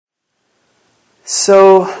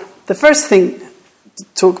So the first thing to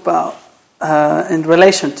talk about in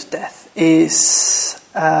relation to death is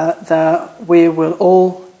that we will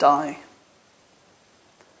all die.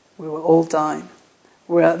 We will all die.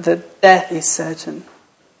 Where the death is certain.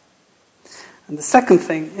 And the second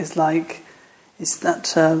thing is that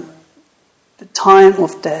the time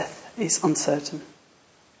of death is uncertain.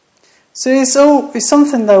 So it's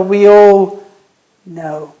something that we all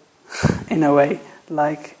know, in a way.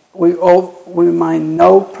 Like we might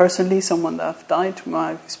know personally someone that have died, who might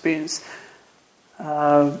have experienced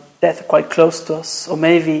death quite close to us, or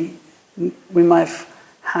maybe we might have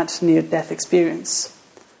had near-death experience.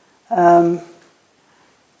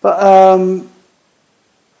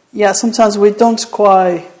 Sometimes we don't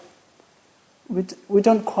quite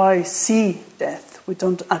see death. We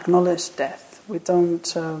don't acknowledge death. We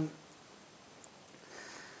don't.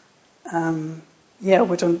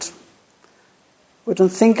 We don't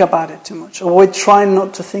think about it too much, or we try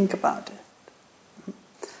not to think about it.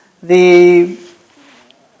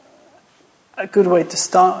 A good way to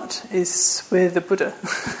start is with the Buddha,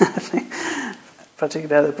 I think,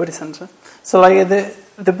 particularly at the Buddhist center. So, like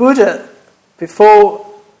the Buddha, before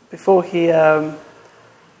he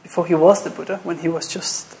was the Buddha, when he was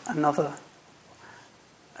just another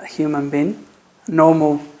human being, a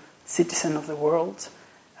normal citizen of the world,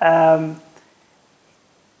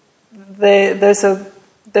 there's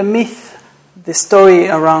the myth, the story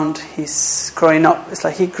around his growing up. It's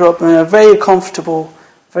like he grew up in a very comfortable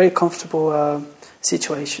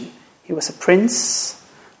situation. He was a prince,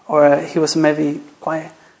 or he was maybe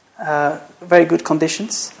quite very good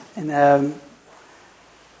conditions in that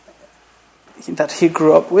he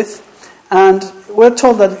grew up with. And we're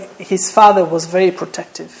told that his father was very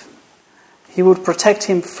protective. He would protect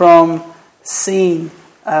him from seeing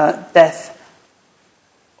death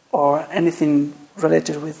or anything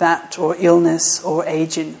related with that, or illness or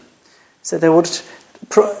aging. So they would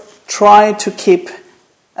try to keep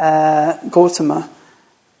Gautama,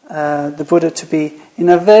 the Buddha, to be in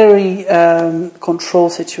a very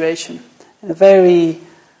controlled situation, in a very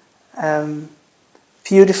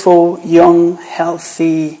beautiful, young,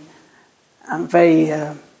 healthy, and very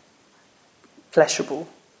pleasurable.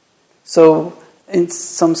 So in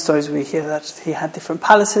some stories we hear that he had different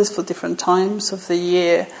palaces for different times of the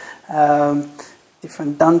year,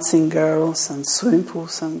 different dancing girls and swimming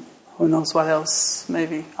pools and who knows what else,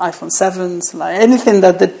 maybe iPhone 7s, like anything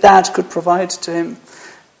that the dad could provide to him,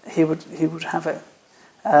 he would have it.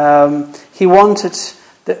 He wanted,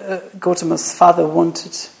 Gautama's father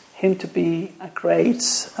wanted him to be a great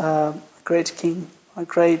king, a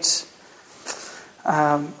great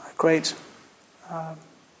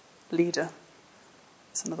leader.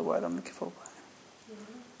 That's another word I'm looking for.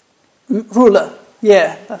 Ruler.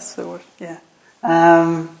 Yeah, that's the word. Yeah.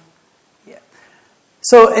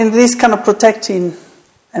 So in this kind of protecting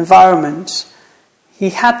environment, he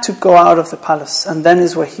had to go out of the palace, and then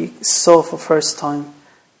is where he saw for first time.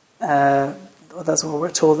 That's what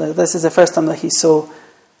we're told. This is the first time that he saw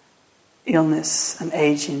illness and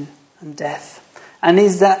aging and death, and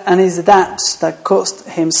is that caused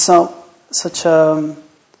him such a.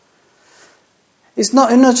 It's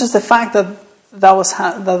not just the fact that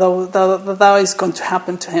that is going to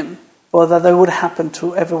happen to him, but that would happen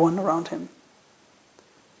to everyone around him.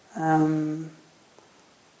 And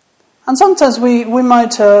sometimes we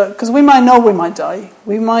might, because we might know we might die.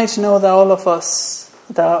 We might know that all of us,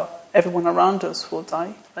 that everyone around us will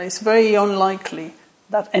die. But it's very unlikely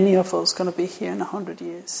that any of us is going to be here in 100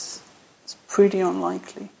 years. It's pretty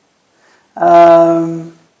unlikely.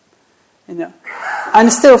 And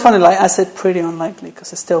it's still funny, like I said, pretty unlikely,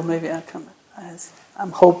 because still maybe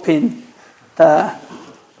I'm hoping that,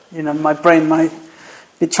 my brain might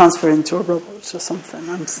be transferred into a robot or something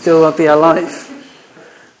and still be alive.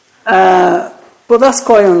 But that's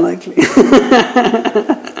quite unlikely.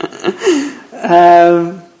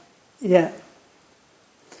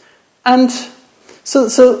 And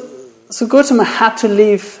so Gautama had to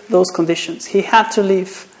leave those conditions. He had to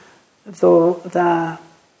leave that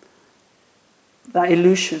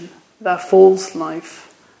illusion, that false life.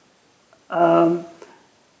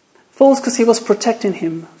 False because he was protecting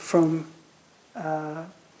him from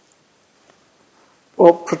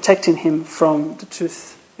the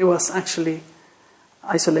truth. It was actually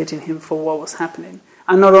isolating him from what was happening.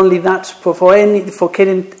 And not only that, for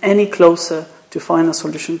getting any closer to find a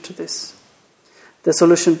solution to this. The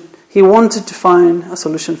solution, he wanted to find a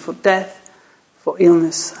solution for death, for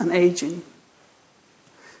illness and aging.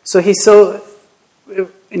 So he saw,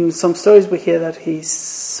 in some stories we hear that he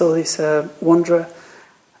saw this wanderer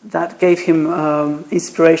that gave him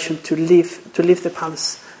inspiration to leave the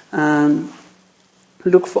palace and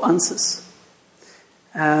look for answers.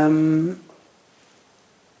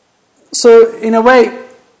 So in a way,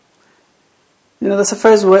 that's the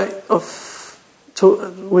first way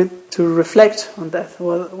to reflect on death.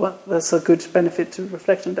 Well, that's a good benefit to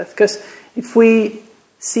reflect on death, because if we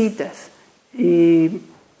see death, if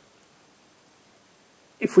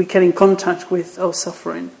we get in contact with our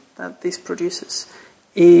suffering that this produces,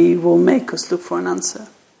 it will make us look for an answer.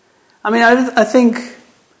 I mean, I think,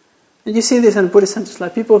 and you see this in Buddhist centers,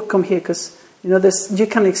 like people come here because you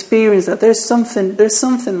can experience that there's something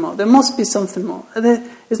more. There must be something more.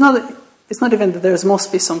 It's not even that there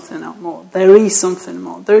must be something more. There is something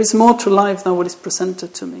more. There is more to life than what is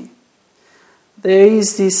presented to me. There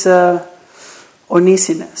is this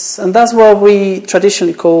uneasiness, and that's what we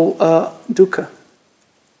traditionally call dukkha.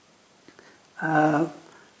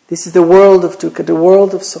 This is the world of dukkha, the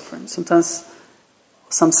world of suffering. Sometimes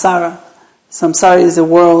samsara. Samsara is the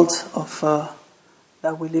world of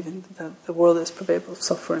that we live in, the world that is pervaded with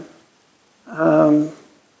suffering. And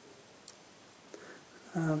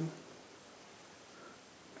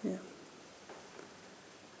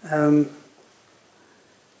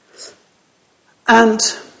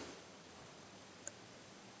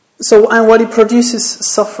what it produces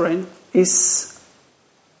suffering is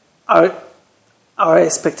our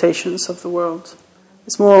expectations of the world.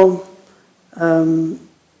 It's more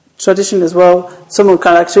tradition as well. Some of the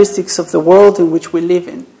characteristics of the world in which we live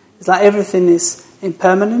in is like everything is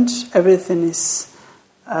impermanent, everything is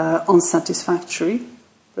unsatisfactory,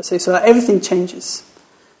 per se. So everything changes.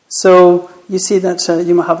 So you see that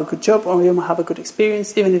you might have a good job or you might have a good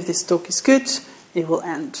experience. Even if this talk is good, it will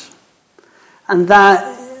end. And that,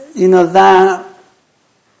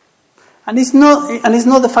 and it's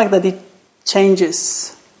not the fact that it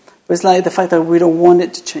changes. But it's like the fact that we don't want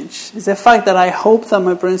it to change. It's the fact that I hope that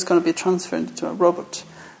my brain is going to be transferred into a robot.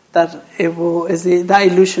 That it will. That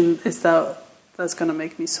illusion is that's going to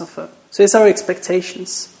make me suffer. So it's our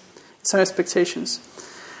expectations. It's our expectations.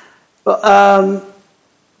 But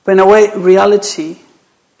in a way, reality,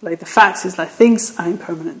 like the facts, is like things are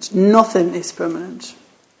impermanent. Nothing is permanent.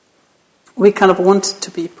 We kind of want it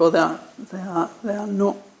to be, but they are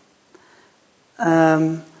not.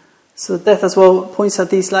 So death as well points at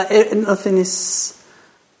this, like nothing is,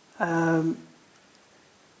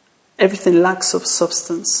 everything lacks of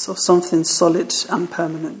substance, of something solid and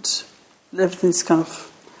permanent. Everything's kind of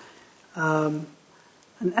an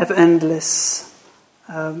ever-endless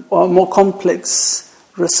or more complex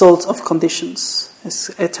result of conditions. It's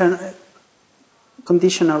eternal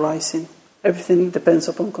condition arising. Everything depends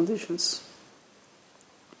upon conditions.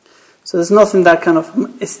 So there's nothing that kind of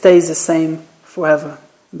it stays the same forever.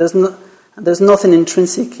 There's nothing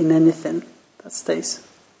intrinsic in anything that stays.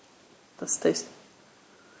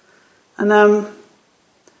 And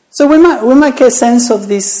so we might get a sense of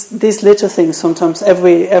these little things sometimes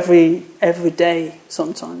every day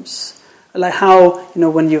sometimes, like how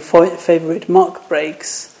when your favorite mug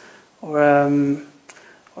breaks or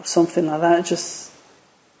something like that, just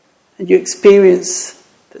and you experience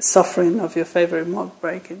the suffering of your favorite mug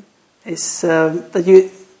breaking. Is that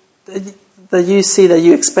you see that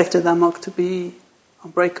you expected that mug to be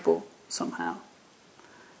unbreakable somehow.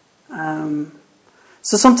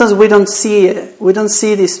 So sometimes we don't see it. We don't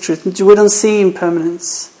see this truth. We don't see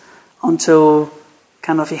impermanence until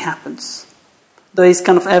kind of it happens. Though it's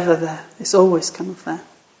kind of ever there. It's always kind of there.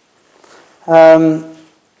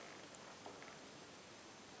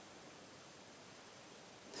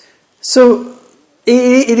 So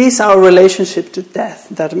it is our relationship to death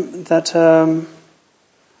that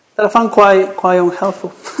I found quite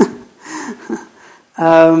unhelpful.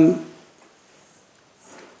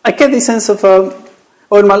 I get this sense of, the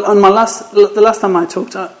last time I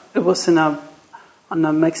talked, it was on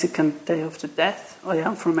a Mexican Day of the Death. Oh yeah,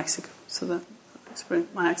 I'm from Mexico, so that explains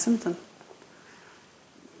my accent and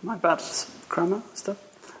my bad grammar stuff.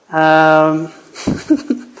 And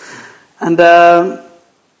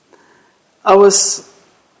I was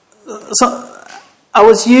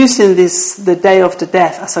using the Day of the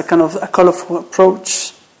Death as a kind of a colourful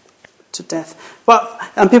approach to death.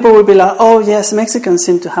 And people would be like, oh yes, Mexicans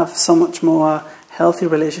seem to have so much more healthy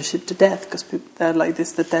relationship to death because they're like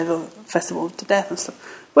this, the festival of the death and stuff.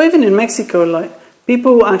 But even in Mexico, like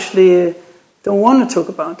people actually don't want to talk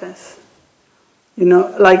about death.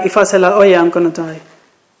 Like if I say like, oh yeah, I'm going to die,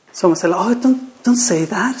 someone say like, oh don't say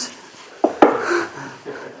that.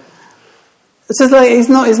 It's just like it's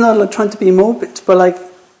not like trying to be morbid, but like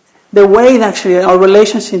the way that actually our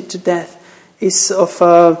relationship to death is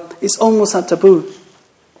almost a taboo.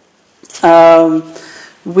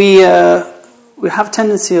 We have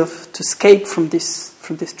tendency to escape from this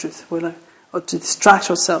truth. We're like, or to distract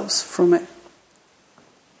ourselves from it.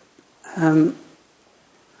 And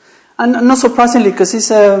not surprisingly, because it's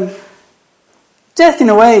death in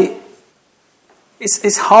a way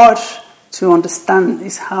is hard to understand.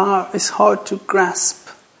 It's hard to grasp.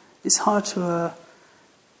 It's hard to.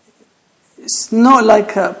 It's not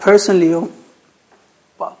like personally.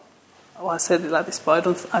 Well, I said it like this, but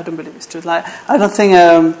I don't believe it's true. Like I don't think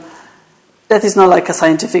death is not like a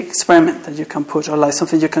scientific experiment that you can put, or like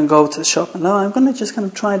something you can go to the shop and I'm going to just kind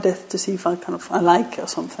of try death to see if I like it or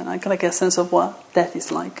something. I kind of get a sense of what death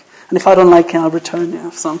is like, and if I don't like it, I'll return it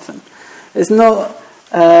or something. It's not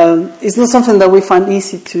something that we find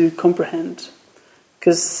easy to comprehend,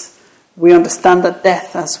 because we understand that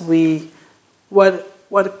death as what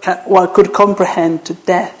could comprehend to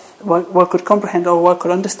death, what could comprehend or what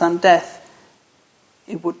could understand death,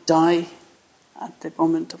 it would die at the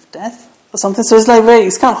moment of death or something. So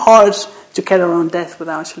it's kind of hard to get around death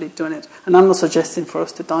without actually doing it. And I'm not suggesting for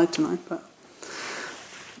us to die tonight, but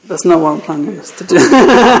that's not what I'm planning us to do.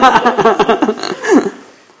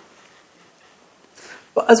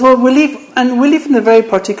 But as well, we live in a very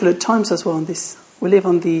particular times as well. We live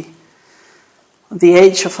on the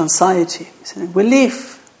age of anxiety. We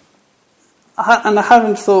live, and I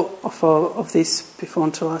hadn't thought of this before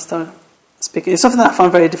until I started speaking. It's something that I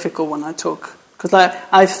found very difficult when I talk, because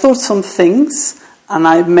I've thought some things and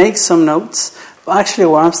I make some notes, but actually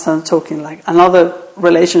when I'm starting talking, and other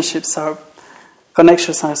relationships are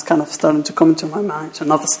connections are kind of starting to come into my mind,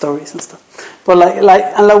 and other stories and stuff. But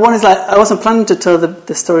one is I wasn't planning to tell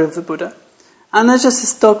the story of the Buddha, and it just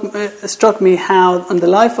struck me how on the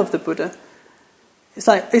life of the Buddha,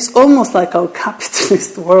 it's almost like our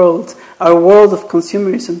capitalist world, our world of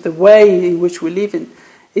consumerism, the way in which we live in.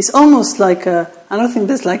 It's almost like I don't think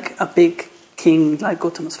there's like a big king like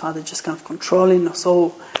Gautama's father just kind of controlling us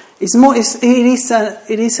all.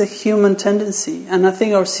 It is a human tendency, and I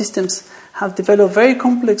think our systems have developed a very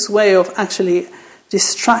complex way of actually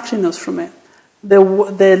distracting us from it. The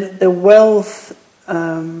wealth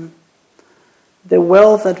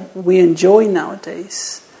that we enjoy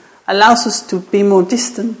nowadays allows us to be more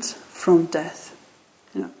distant from death.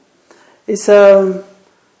 It's so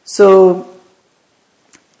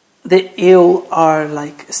the ill are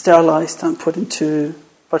sterilized and put into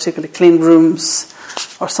particularly clean rooms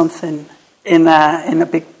or something in a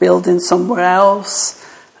big building somewhere else.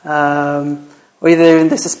 Or either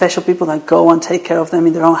there's a special people that go and take care of them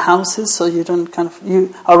in their own houses, so you don't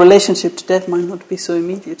our relationship to death might not be so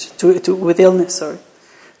immediate with illness. Sorry,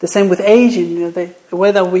 the same with aging. The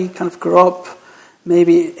way that we kind of grow up,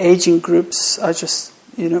 maybe aging groups are just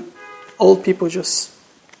old people just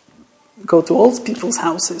go to old people's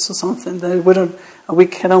houses or something. We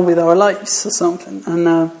get on with our lives or something.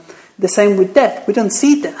 And the same with death. We don't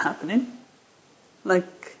see death happening.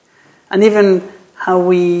 And even how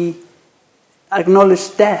we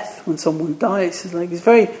acknowledge death when someone dies is it's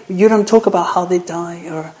very. You don't talk about how they die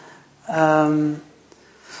or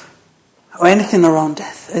anything around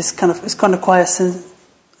death. It's kind of quite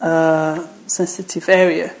a sensitive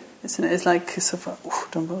area, isn't it? It's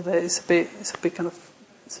don't go there. It's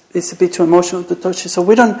a bit too emotional to touch it. So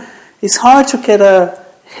we don't. It's hard to get a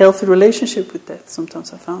healthy relationship with death.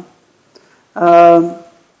 Sometimes I found.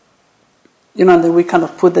 That we kind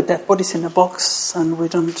of put the dead bodies in a box and we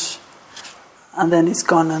don't, and then it's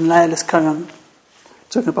gone, and let's carry on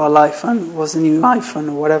talking about life and what's the new iPhone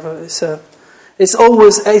or whatever. It's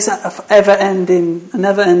always a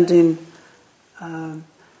never-ending.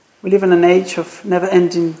 We live in an age of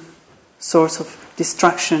never-ending source of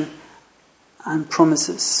distraction and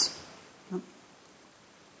promises.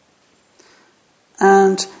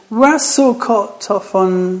 And we're so caught up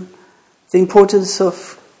on the importance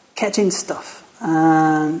of getting stuff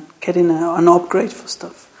and getting an upgrade for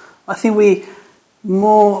stuff. I think we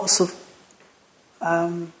more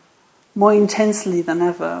intensely than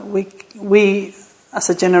ever, we as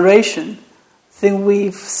a generation think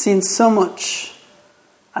we've seen so much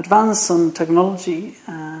advance on technology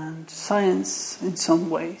and science in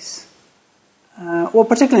some ways.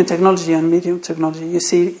 Particularly in technology and medium technology. You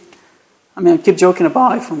see, I keep joking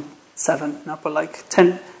about iPhone 7 now, but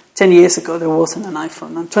 10 years ago there wasn't an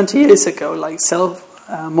iPhone, and 20 years ago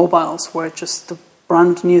mobiles were just a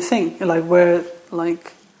brand new thing.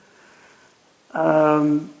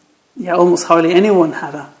 Almost hardly anyone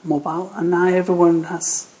had a mobile, and now everyone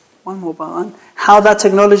has one mobile. And how that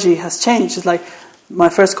technology has changed is my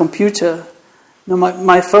first computer.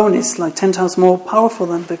 My phone is 10 times more powerful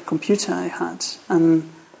than the computer I had, or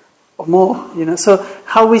more. So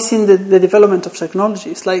how we seen the development of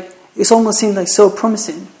technology, it's almost seemed so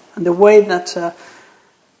promising. And the way that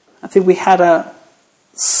I think we had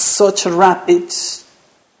such a rapid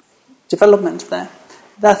development there.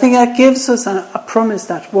 I think that gives us a promise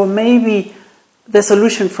that, well, maybe the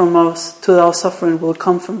solution from us to our suffering will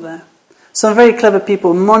come from there. Some very clever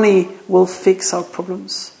people, money will fix our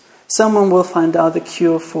problems. Someone will find out the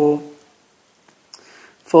cure for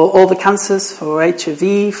all the cancers, for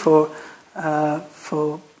HIV, for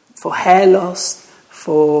hair loss,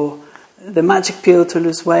 for the magic pill to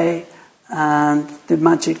lose weight, and the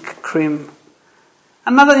magic cream.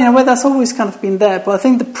 Another, where that's always kind of been there, but I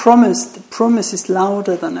think the promise is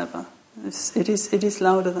louder than ever. It is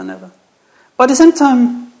louder than ever. But at the same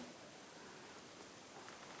time,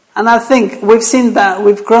 and I think we've seen that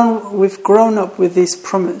we've grown up with this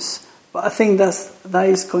promise, but I think that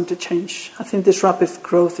is going to change. I think this rapid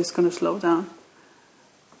growth is going to slow down,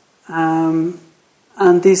 and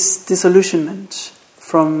this disillusionment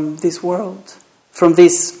from this world, from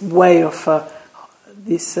this way of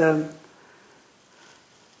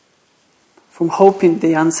from hoping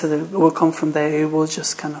the answer that will come from there, it will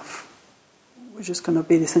just we're just going to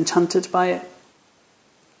be disenchanted by it.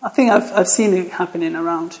 I think I've seen it happening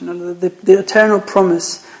around. The eternal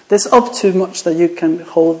promise. There's up too much that you can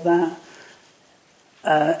hold that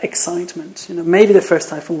excitement. Maybe the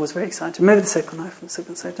first iPhone was very exciting. Maybe the second iPhone was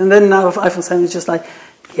exciting. And then now iPhone 7 is just like,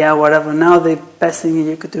 yeah, whatever. Now the best thing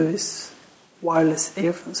you could do is wireless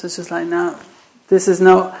earphones. It's just like, now, this is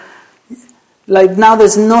not... Like, now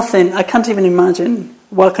there's nothing... I can't even imagine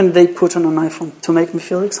what can they put on an iPhone to make me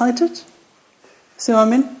feel excited. See what I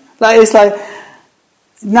mean? It's like...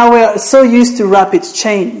 Now we are so used to rapid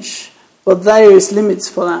change, but there is limits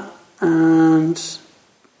for that. And...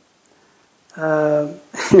 it's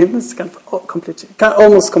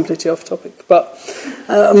almost completely off topic. But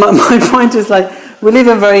my point is, we live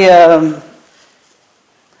in very...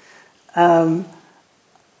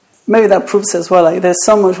 maybe that proves as well, there's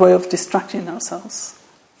so much way of distracting ourselves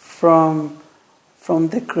from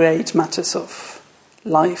the great matters of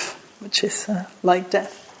life, which is like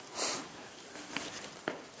death.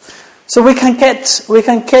 So we can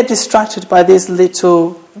get distracted by these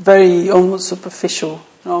little, very almost superficial,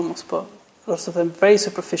 but lots of them very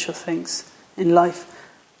superficial things in life,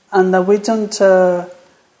 and that we don't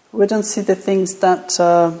see the things that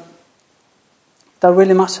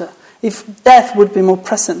really matter. If death would be more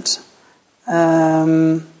present,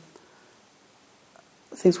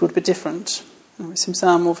 things would be different. It seems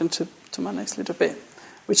now I'm moving to my next little bit,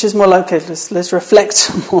 which is more like, let's reflect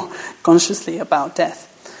more consciously about death.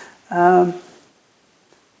 One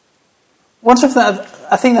of that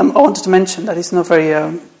I think I wanted to mention that is not very,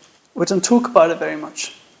 we don't talk about it very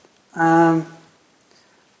much. I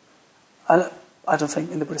don't think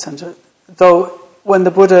in the Buddhist center, though when the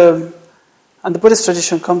Buddha, and the Buddhist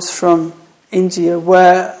tradition comes from India,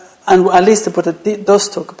 where, and at least the Buddha does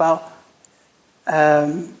talk about,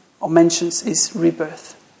 or mentions, is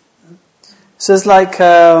rebirth. So it's like,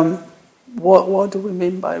 what do we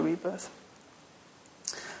mean by rebirth?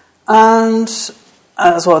 And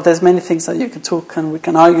as well, there's many things that you can talk and we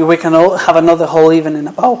can argue. We can all have another whole evening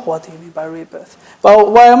about what do you mean by rebirth.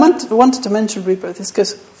 But why I wanted to mention rebirth is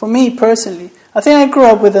because for me personally, I think I grew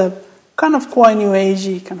up with a kind of quite new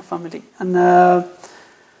agey kind of family, and the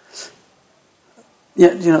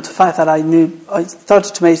fact that I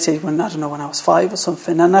started to meditate when I was 5 or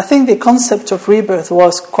something, and I think the concept of rebirth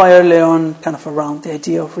was quite early on, kind of around the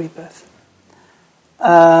idea of rebirth.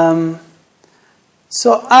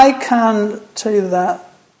 So I can tell you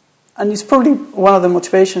that, and it's probably one of the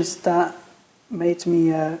motivations that made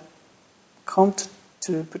me come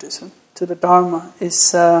to Buddhism, to the Dharma,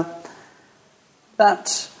 is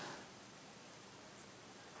that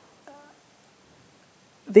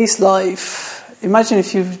this life, imagine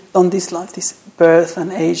if you've done this life, this birth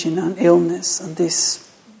and aging and illness and this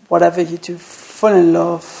whatever you do, fall in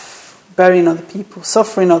love, burying other people,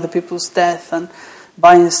 suffering other people's death, and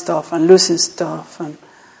buying stuff and losing stuff and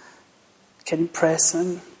getting press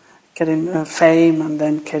and getting fame and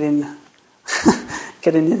then getting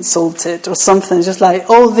insulted or something. Just like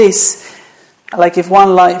all this, like if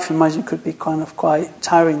one life, imagine, could be kind of quite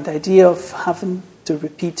tiring. The idea of having to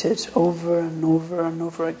repeat it over and over and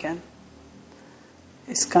over again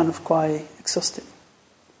is kind of quite exhausting.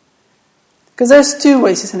 Because there's two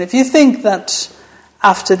ways, isn't it? If you think that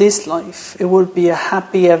after this life it will be a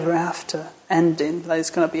happy ever after ending, that it's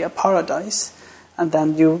going to be a paradise, and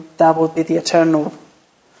then that will be the eternal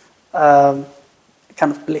kind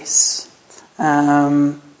of bliss.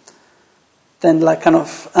 Then and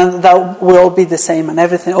that will all be the same, and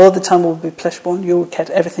everything all the time will be pleasurable, and you will get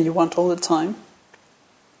everything you want all the time.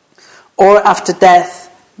 Or after death,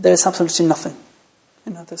 there's absolutely nothing.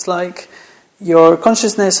 There's your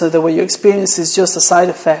consciousness or the way you experience is just a side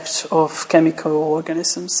effect of chemical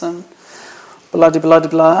organisms and blah, blah, blah,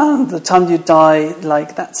 blah. And the time you die,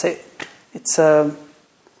 like, that's it. It's so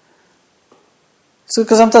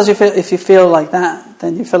because sometimes if you feel like that,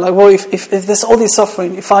 then you feel like, well, if there's all this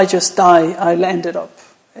suffering, if I just die, I'll end it up.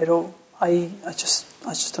 I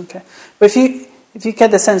just don't care. But if you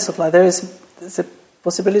get the sense of like there's a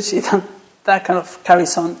possibility that kind of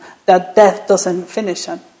carries on, that death doesn't finish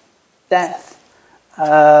at death,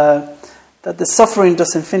 that the suffering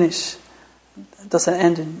doesn't finish, it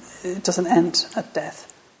doesn't end at death,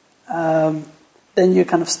 then you're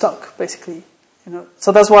kind of stuck, basically.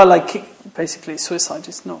 So that's why, like, basically, suicide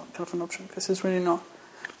is not kind of an option, because it's really not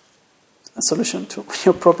a solution to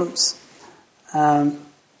your problems. Anyway,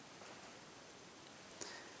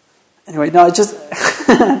 no, I just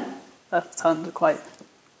that sounded quite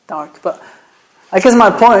dark, but I guess my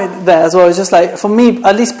point there as well is just like, for me,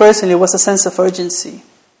 at least personally, was a sense of urgency.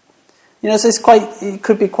 So it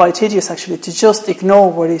could be quite tedious actually to just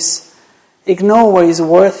ignore what is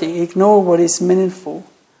worthy, ignore what is meaningful.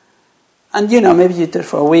 And, maybe you did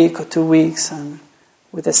for a week or 2 weeks, and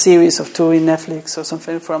with a series of 2 in Netflix or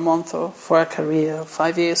something for a month, or for a career of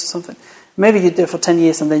 5 years or something. Maybe you did for 10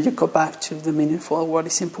 years and then you go back to the meaningful, what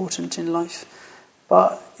is important in life.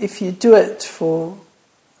 But if you do it for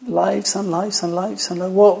lives and lives and lives, and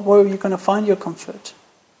where are you going to find your comfort?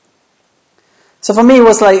 So for me, it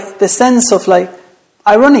was like the sense of, like,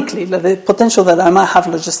 ironically, like the potential that I might have,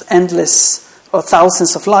 like, just endless or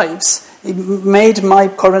thousands of lives. It made my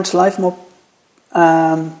current life more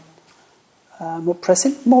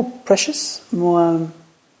present, more precious, more.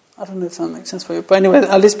 I don't know if that makes sense for you, but anyway,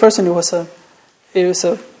 at least personally,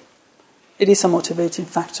 it is a motivating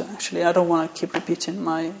factor. Actually, I don't want to keep repeating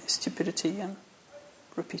my stupidity and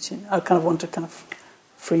repeating. I kind of want to kind of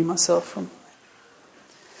free myself from.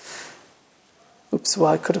 Oops!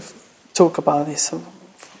 Well, I could have talked about this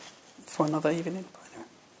for another evening. But anyway.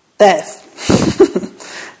 Death.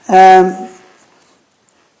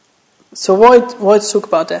 So why talk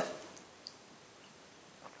about death?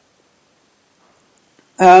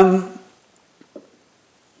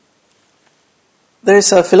 There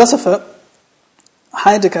is a philosopher,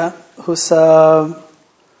 Heidegger, who's to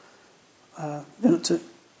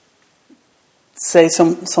say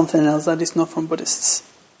something else that is not from Buddhists.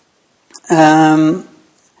 He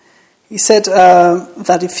said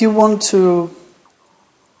that if you want to,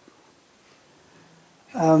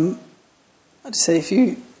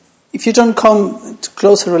 if you don't come to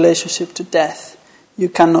closer relationship to death, you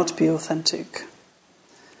cannot be authentic.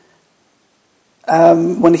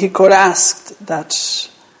 When he got asked that,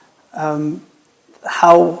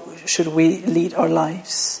 how should we lead our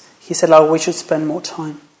lives, he said, we should spend more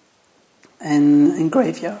time in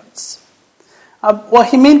graveyards. What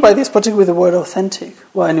he meant by this, particularly with the word authentic,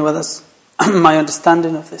 well, anyway, that's my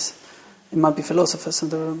understanding of this. It might be philosophers in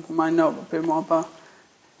the room who might know a bit more about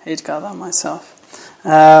Heidegger than myself.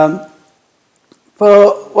 But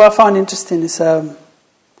what I found interesting is, he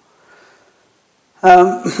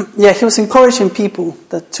was encouraging people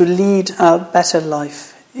that to lead a better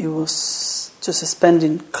life, it was just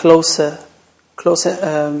spending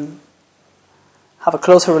have a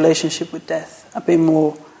closer relationship with death, a bit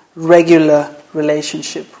more regular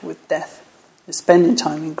relationship with death, spending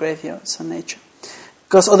time in graveyards and nature.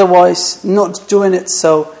 Because otherwise, not doing it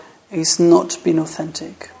so is not being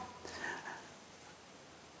authentic.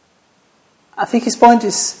 I think his point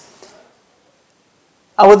is,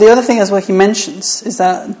 the other thing as well he mentions is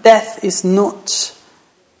that death is not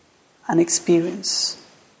an experience.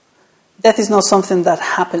 Death is not something that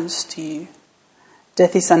happens to you.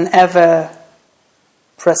 Death is an ever-present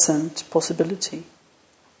possibility.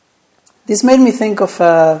 This made me think of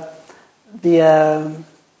the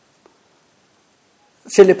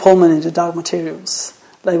Philip Pullman in The Dark Materials.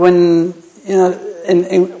 Like when,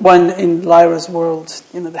 in Lyra's world,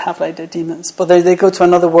 they have like their demons, but they go to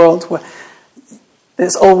another world where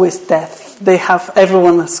there's always death.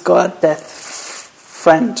 Everyone has got a death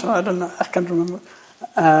friend, or I don't know, I can't remember.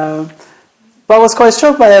 But I was quite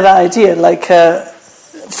struck by that idea, like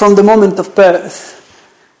from the moment of birth,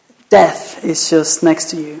 death is just next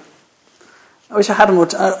to you. I wish I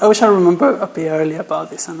remember a bit earlier about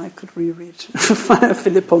this, and I could reread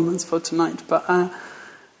Philip Pullman's for tonight. But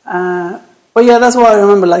yeah, that's what I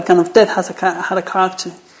remember. Like, kind of, death had a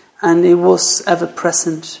character, and it was ever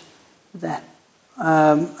present there,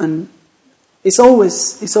 and it's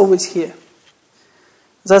always here.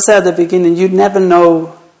 As I said at the beginning, you never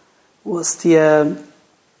know. The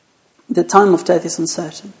time of death is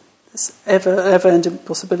uncertain. It's ever-ending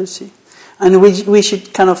possibility. And we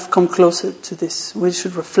should kind of come closer to this. We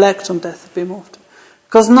should reflect on death a bit more often.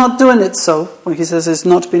 Because not doing it so, when he says it's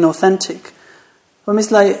not being authentic,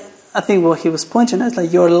 it's like, I think what he was pointing at is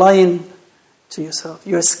like you're lying to yourself.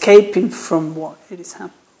 You're escaping from what is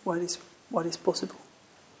possible.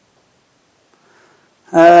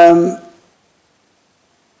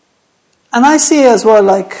 And I see it as well,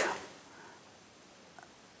 like,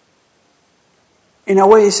 in a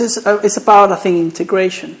way, it's about, I think,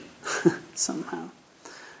 integration somehow.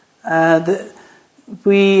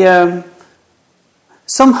 We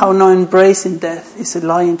somehow not embracing death is a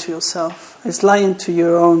lying to yourself. It's lying to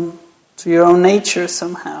your own nature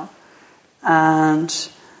somehow, and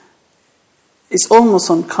it's almost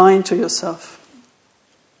unkind to yourself.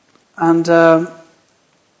 And that's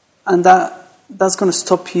going to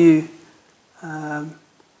stop you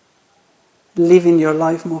living your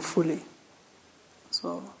life more fully.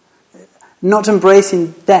 So, not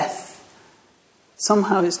embracing death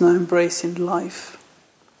somehow is not embracing life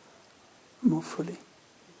more fully.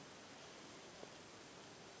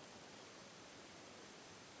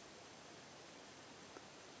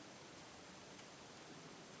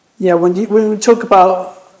 Yeah, when we talk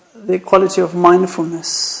about the quality of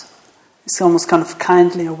mindfulness, it's almost kind of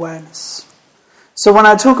kindly awareness. So when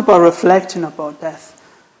I talk about reflecting about death,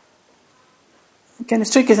 again,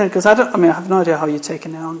 it's tricky because I have no idea how you're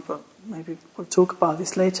taking it on, but maybe we'll talk about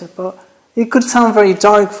this later. But it could sound very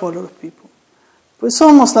dark for a lot of people. But it's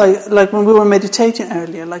almost like when we were meditating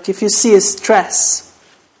earlier, like if you see a stress,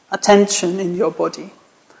 a tension in your body,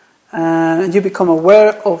 and you become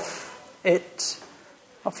aware of it,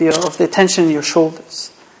 of the tension in your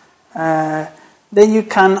shoulders, then you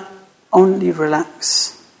can only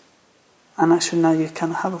relax. And actually now you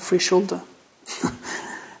can have a free shoulder.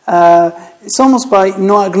 It's almost by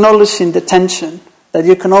not acknowledging the tension that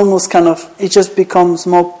you can almost it just becomes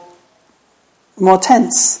more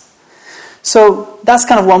tense. So that's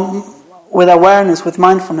kind of one, with awareness, with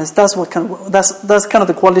mindfulness, that's kind of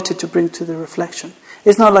the quality to bring to the reflection.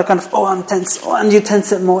 It's not like oh, I'm tense, and you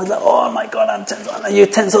tense it more. It's like, oh my God, I'm tense, and you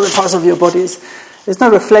tense other parts of your body. It's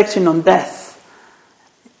not reflecting on death.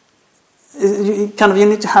 You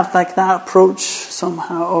need to have like that approach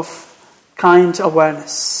somehow of kind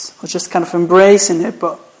awareness, or just kind of embracing it,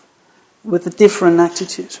 but with a different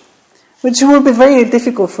attitude, which will be very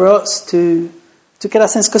difficult for us to get a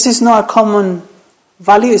sense, because it's not a common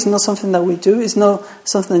value. It's not something that we do. It's not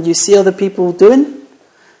something that you see other people doing.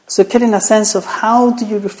 So getting a sense of how do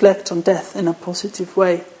you reflect on death in a positive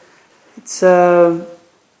way, it's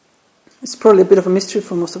probably a bit of a mystery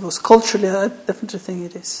for most of us. Culturally, I definitely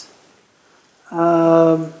think it is.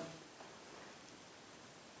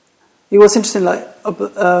 It was interesting, I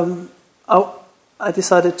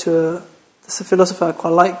decided to, there's a philosopher I quite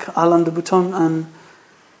like, Alain de Botton, and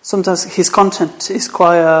sometimes his content is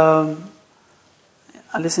quite, I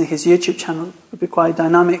listen to his YouTube channel, would be quite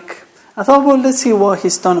dynamic. I thought, well, let's see what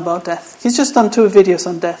he's done about death. He's just done 2 videos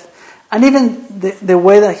on death. And even the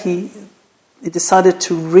way that he decided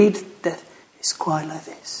to read death is quite like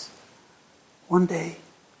this. One day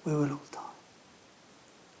we will all die.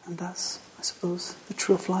 And that's, I suppose, the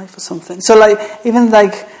truth of life or something. So even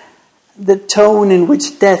the tone in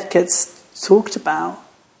which death gets talked about,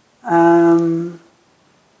 I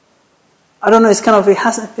don't know, it's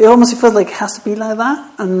it almost feels like it has to be like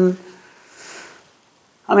that. And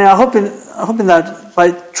I'm hoping that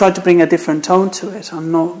by trying to bring a different tone to it,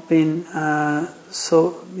 I'm not being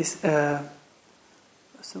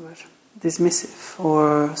dismissive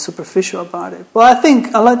or superficial about it. But I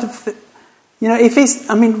think I like to, if it's,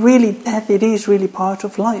 really death, it is really part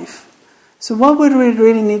of life. So what would we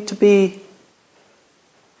really need to be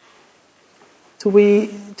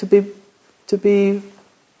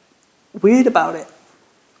weird about it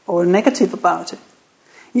or negative about it?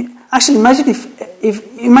 Actually, imagine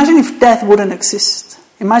if death wouldn't exist.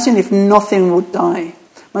 Imagine if nothing would die.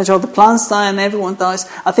 Imagine all the plants die and everyone dies.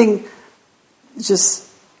 I think just,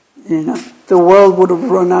 the world would have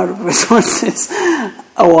run out of resources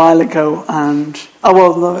a while ago. And,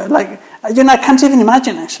 I can't even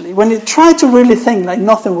imagine, actually. When you try to really think like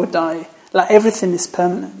nothing would die, like everything is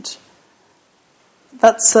permanent.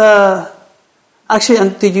 That's, actually,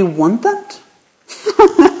 and do you want that?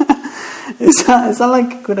 Is that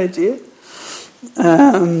like a good idea?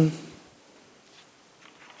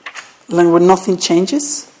 When nothing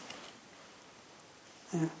changes?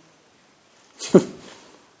 Yeah.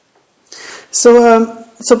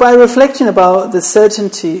 So by reflecting about the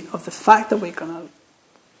certainty of the fact that we're going to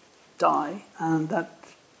die, and that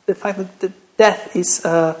the fact that the death is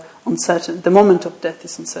uncertain, the moment of death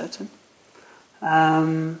is uncertain,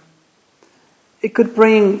 it could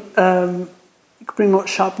bring more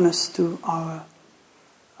sharpness to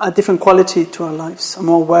a different quality to our lives, a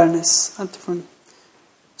more awareness, a different.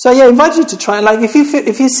 So yeah, I invite you to try. Like if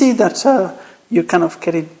you see that you're kind of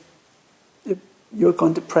you're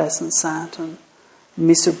going depressed and sad and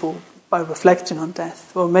miserable by reflecting on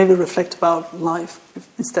death, or maybe reflect about life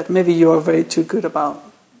instead. Maybe you are very too good about,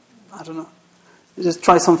 I don't know. Just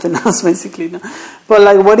try something else, basically. No? But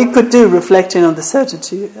like what it could do, reflecting on the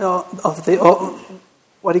certainty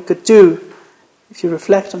what it could do, if you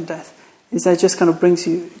reflect on death, is that it just kind of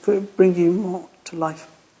could bring you more to life.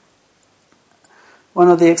 One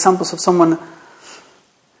of the examples of someone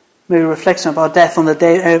maybe reflecting about death on the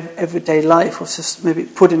everyday life was just maybe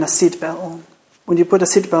putting a seatbelt on. When you put a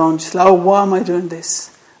seatbelt on, just like, oh, why am I doing this?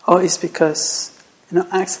 Oh, it's because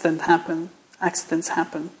accidents happen,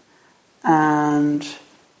 and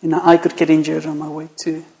I could get injured on my way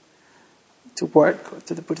to work or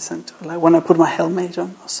to the Buddhist center. Like when I put my helmet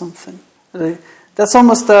on or something. That's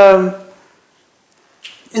almost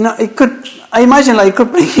it could. I imagine like it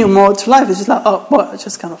could bring you more to life. It's just like, oh, what? I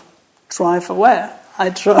just kind of drive away. I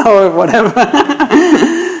drive or whatever.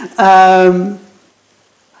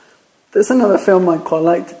 There's another film I quite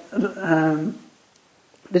liked.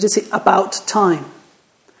 Did you see About Time?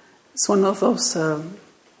 It's one of those.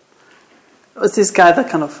 It's this guy that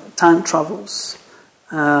kind of time travels,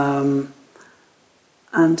 and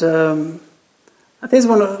I think it's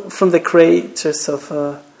one from the creators of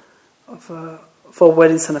For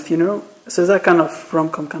Weddings and a Funeral. So it's that kind of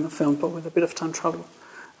rom-com kind of film, but with a bit of time travel,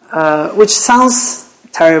 which sounds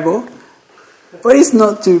terrible, but it's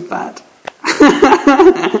not too bad.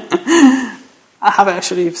 I have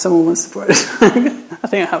actually, if someone wants to put it. I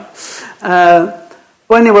think I have.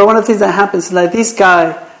 But anyway, one of the things that happens is like this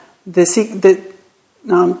guy,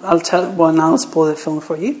 now I'll spoil the film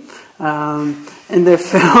for you. In the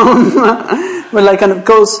film, where like kind of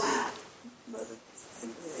goes,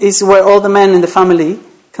 is where all the men in the family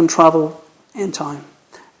can travel in time.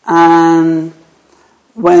 And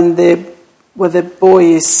when the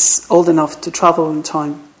boy is old enough to travel in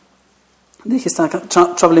time, he starts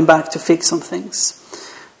traveling back to fix some things.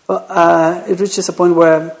 But it reaches a point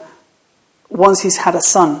where once he's had a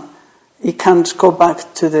son, he can't go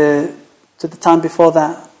back to the time before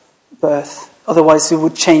that birth. Otherwise, it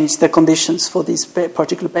would change the conditions for this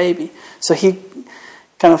particular baby. So he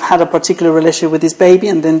kind of had a particular relationship with this baby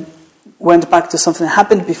and then went back to something that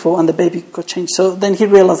happened before and the baby got changed. So then he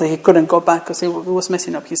realized that he couldn't go back because it was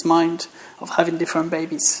messing up his mind of having different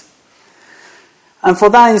babies. And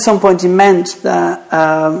for that, at some point, it meant that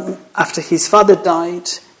after his father died,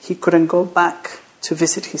 he couldn't go back to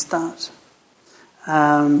visit his dad.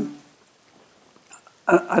 I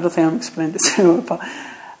don't think I'm explaining this very well, but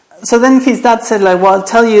so then his dad said, like, well, I'll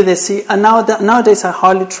tell you this. And nowadays I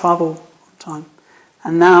hardly travel on time.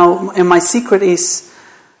 And my secret is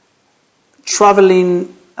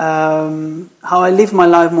traveling, how I live my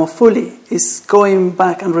life more fully, is going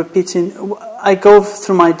back and repeating. I go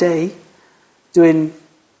through my day doing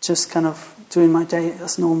my day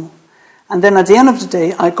as normal. And then at the end of the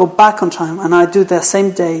day, I go back on time and I do the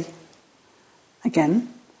same day again.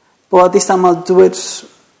 But this time I'll do it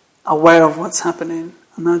aware of what's happening.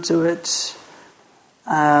 And I do it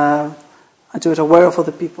aware of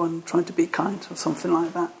other people and trying to be kind or something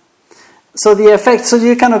like that. So the effect, so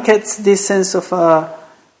you kind of get this sense of,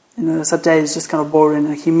 as a day is just kind of boring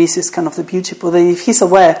and he misses kind of the beauty. But then if he's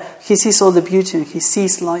aware, he sees all the beauty and he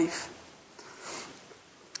sees life.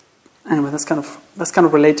 Anyway, that's kind of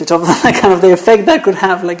related to kind of the effect that could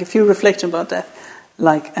have. Like if you reflect about death,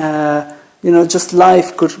 like just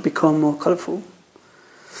life could become more colourful.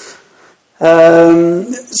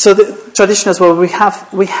 So the tradition as well, we have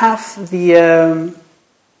the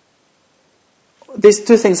these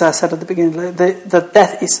two things I said at the beginning. Like that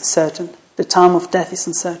death is certain. The time of death is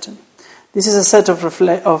uncertain. This is a set of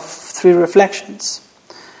three reflections.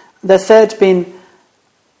 The third being,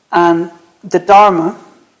 the Dharma.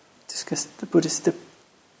 Because the Buddhist, the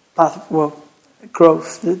path of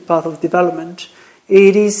growth, the path of development,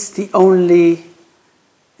 it is the only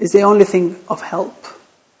thing of help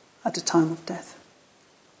at the time of death.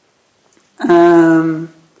 And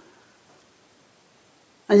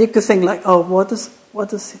you could think like, oh, what does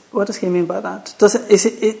he mean by that?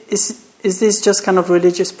 Is this just kind of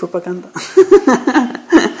religious propaganda?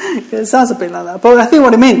 It sounds a bit like that, but I think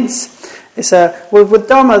what it means is with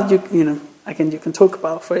Dharma, Again, you can talk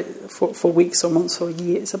about for weeks or months or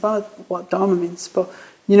years about what Dharma means. But,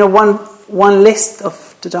 one list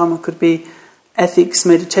of the Dharma could be ethics,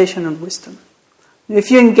 meditation, and wisdom. If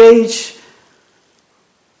you engage,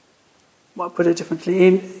 put it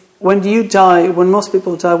differently, when you die, when most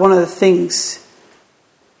people die, one of the things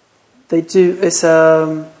they do is,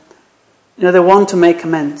 they want to make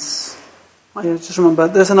amends. I just remember,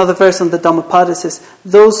 there's another verse on the Dhammapada that says,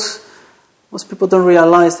 most people don't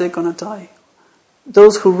realize they're going to die.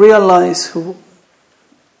 Those who realize who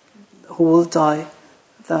will die,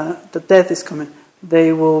 that the death is coming,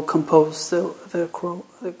 they will compose their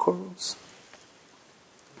quarrels.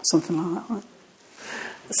 Something like that, right?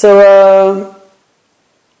 So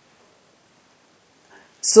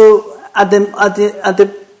at the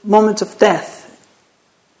moment of death,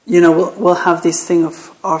 we'll have this thing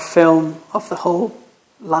of our film of the whole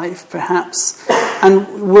life, perhaps, and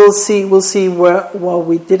we'll see what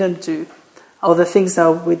we didn't do, or the things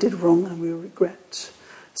that we did wrong and we regret.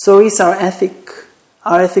 So it's our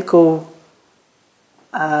ethical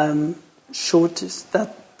shortage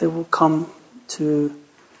that they will come to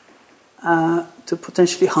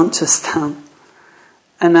potentially hunt us down.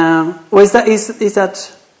 And is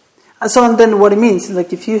that? And so then what it means,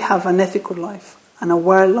 like if you have an ethical life, an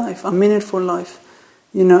aware life, a meaningful life,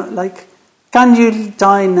 like can you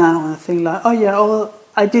die now and think like, oh yeah,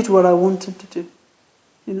 I did what I wanted to do.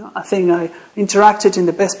 I think I interacted in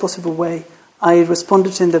the best possible way. I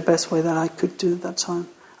responded in the best way that I could do at that time.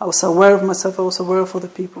 I was aware of myself. I was aware of other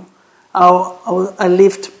people. I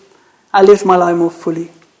lived my life more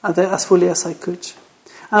fully, as fully as I could.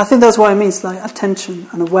 And I think that's what it means, like attention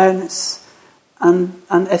and awareness and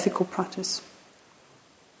ethical practice.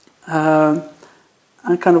 And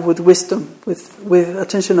kind of with wisdom, with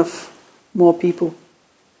attention of more people.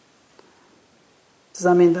 Does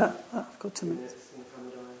that mean that I've got 2 minutes?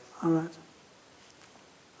 All right.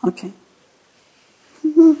 Okay.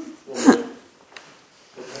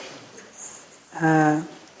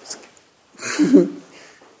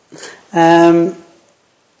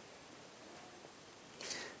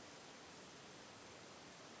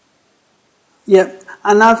 Yeah,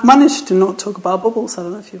 and I've managed to not talk about bubbles. I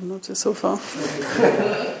don't know if you've noticed so far.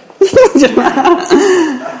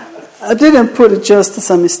 I didn't put it just as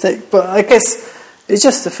a mistake, but I guess it's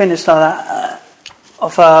just to finish like that,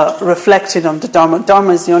 of reflecting on the Dharma.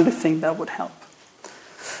 Dharma is the only thing that would help.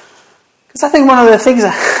 Because I think one of the things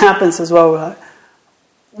that happens as well,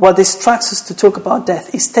 what distracts us to talk about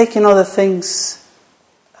death, is taking other things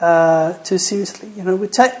too seriously. We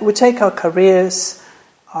take our careers,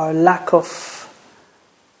 our lack of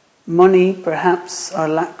money, perhaps, our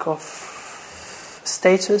lack of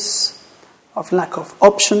status, of lack of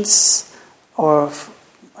options, or of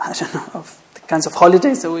the kinds of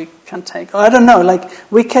holidays that we can take. Or I don't know, like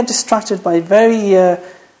we get distracted by very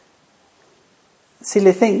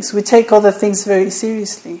silly things. We take other things very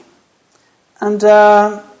seriously. And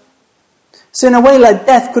so in a way, like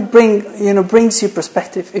death could brings you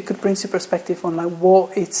perspective. It could bring you perspective on like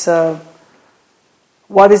what is the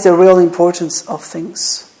real importance of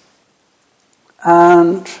things.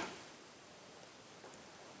 And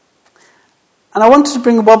I wanted to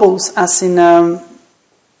bring bubbles as in, I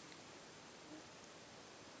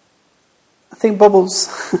think bubbles,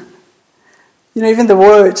 even the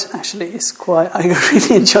word actually is quite, I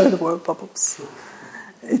really enjoy the word bubbles.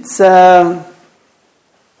 It's, I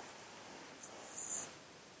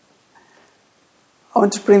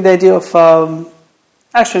want to bring the idea of,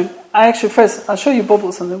 actually first, I'll show you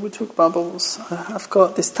bubbles and then we'll talk about bubbles. I've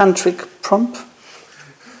got this tantric prompt.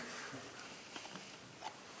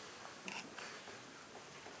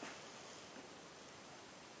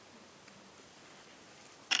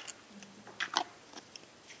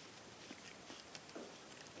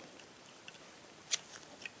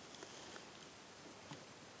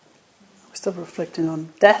 Stop reflecting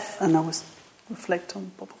on death, and I was reflect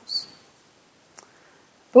on bubbles.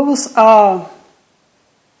 Bubbles are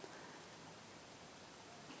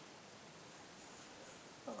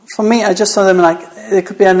for me, I just saw them like it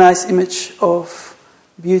could be a nice image of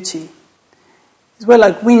beauty. It's where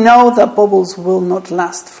like we know that bubbles will not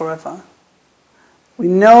last forever. We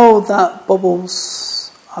know that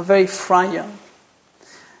bubbles are very fragile.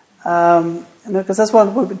 Because that's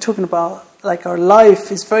what we've been talking about. Like our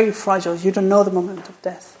life is very fragile. You don't know the moment of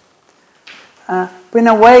death. But in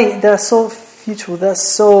a way, they're so futile. They're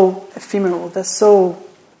so ephemeral. They're so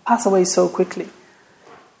pass away so quickly.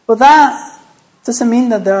 But that doesn't mean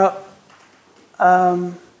that they're,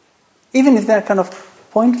 even if they're kind of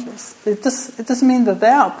pointless. It doesn't mean that they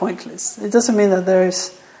are pointless. It doesn't mean that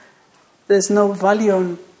there's no value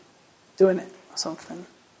in doing it or something.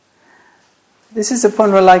 This is the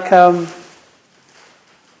point where like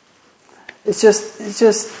it's just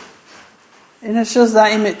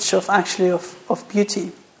that image of actually of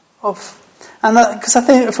beauty and because I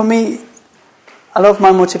think for me a lot of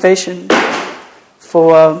my motivation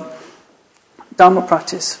for Dharma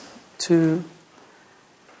practice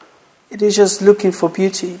it is just looking for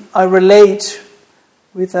beauty. I relate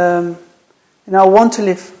with, I want to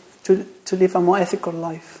live a more ethical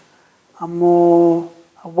life, a more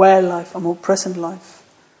aware life, a more present life.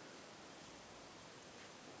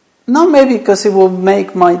 Not maybe because it will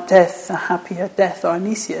make my death a happier death or an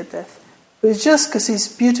easier death, but it's just because it's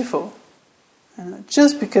beautiful.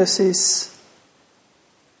 Just because it's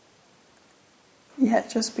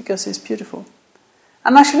beautiful.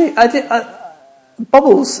 And actually,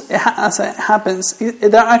 bubbles, as it happens,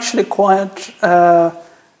 they're actually quite.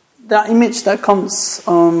 That image that comes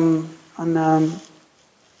on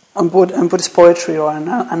Buddhist poetry or an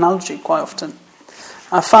analogy quite often.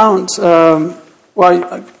 I found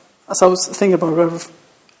as I was thinking about it,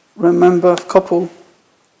 I remember a couple.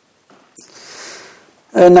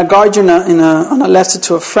 Nagarjuna, on a letter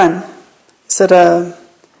to a friend, said,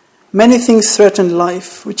 many things threaten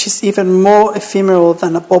life, which is even more ephemeral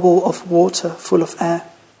than a bubble of water full of air.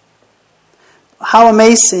 How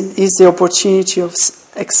amazing is the opportunity of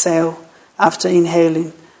exhale after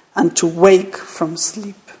inhaling and to wake from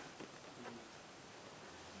sleep.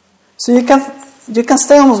 So you can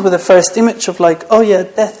stay almost with the first image of like, oh yeah,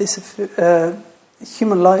 death is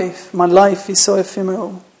human life. My life is so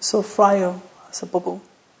ephemeral, so frail as a bubble.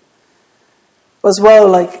 But as well,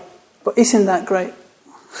 but isn't that great?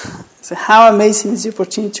 So how amazing is the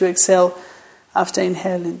opportunity to exhale after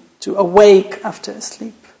inhaling, to awake after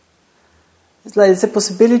sleep. It's a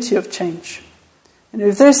possibility of change.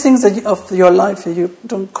 If there's things of your life that you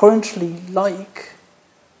don't currently like,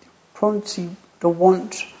 currently don't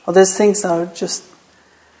want, or there's things that are just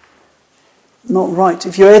not right.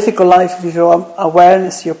 If your ethical life, if your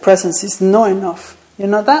awareness, your presence is not enough,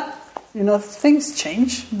 things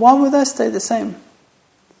change. Why would they stay the same?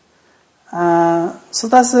 So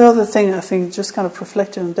that's the other thing I think just kind of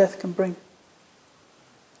reflecting on death can bring.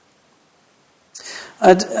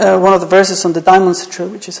 One of the verses on the Diamond Sutra,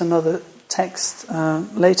 which is another text,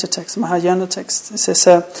 later text, Mahayana text, it says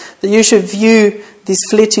that you should view this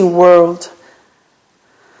fleeting world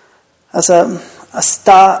as a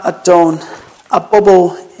star at dawn, a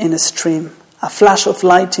bubble in a stream, a flash of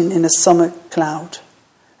lighting in a summer cloud,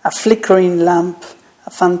 a flickering lamp, a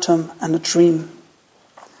phantom, and a dream.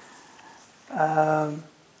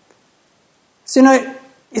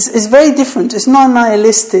 It's very different. It's not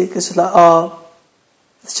nihilistic. It's just like,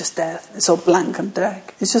 it's just death. It's all blank and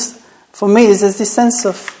dark. It's just, for me, there's this sense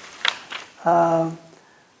of,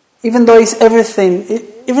 even though it's everything,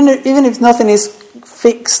 even if nothing is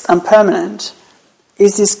fixed and permanent,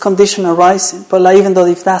 is this condition arising. But even though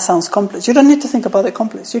if that sounds complex, you don't need to think about it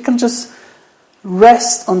complex. You can just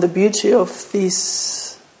rest on the beauty of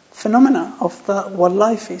these phenomena of what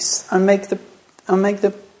life is, and make the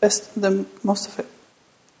most of it.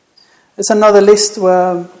 There's another list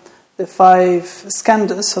where the 5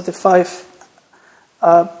 skandhas, or the 5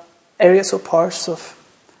 areas or parts of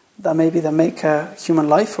that make a human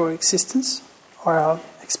life or existence or our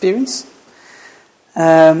experience.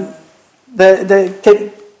 They're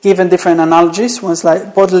given different analogies. One's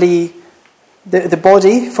like bodily. The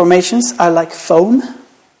body formations are like foam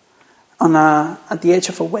at the edge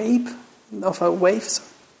of a wave.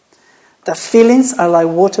 The feelings are like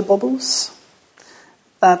water bubbles.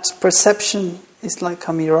 That perception is like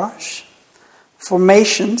a mirage.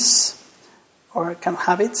 Formations, or kind of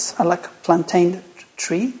habits, are like a plantain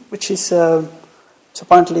tree, which is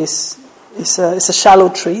apparently is a shallow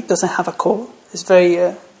tree. It doesn't have a core. It's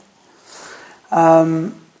very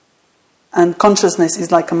and consciousness is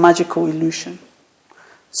like a magical illusion.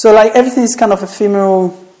 So everything is kind of ephemeral,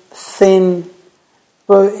 thin.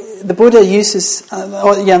 But the Buddha uses,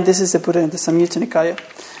 this is the Buddha in the Samyutta Nikaya.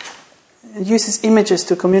 It uses images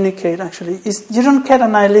to communicate. Actually, you don't get a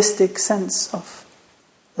nihilistic sense of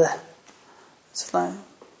that. It's like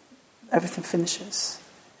everything finishes.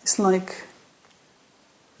 It's like,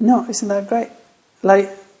 no, isn't that great? I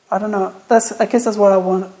don't know. I guess that's what I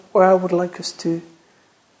want. Where I would like us to,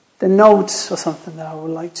 the notes or something that I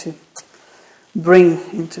would like to bring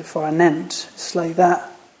into for an end. It's like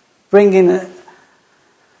that. Bring in it.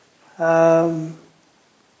 I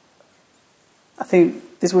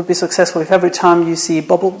think this would be successful if every time you see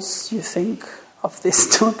bubbles, you think of this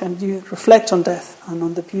talk and you reflect on death and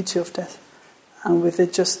on the beauty of death, and with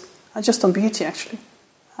it just on beauty actually,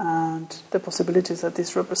 and the possibilities that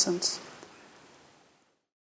this represents.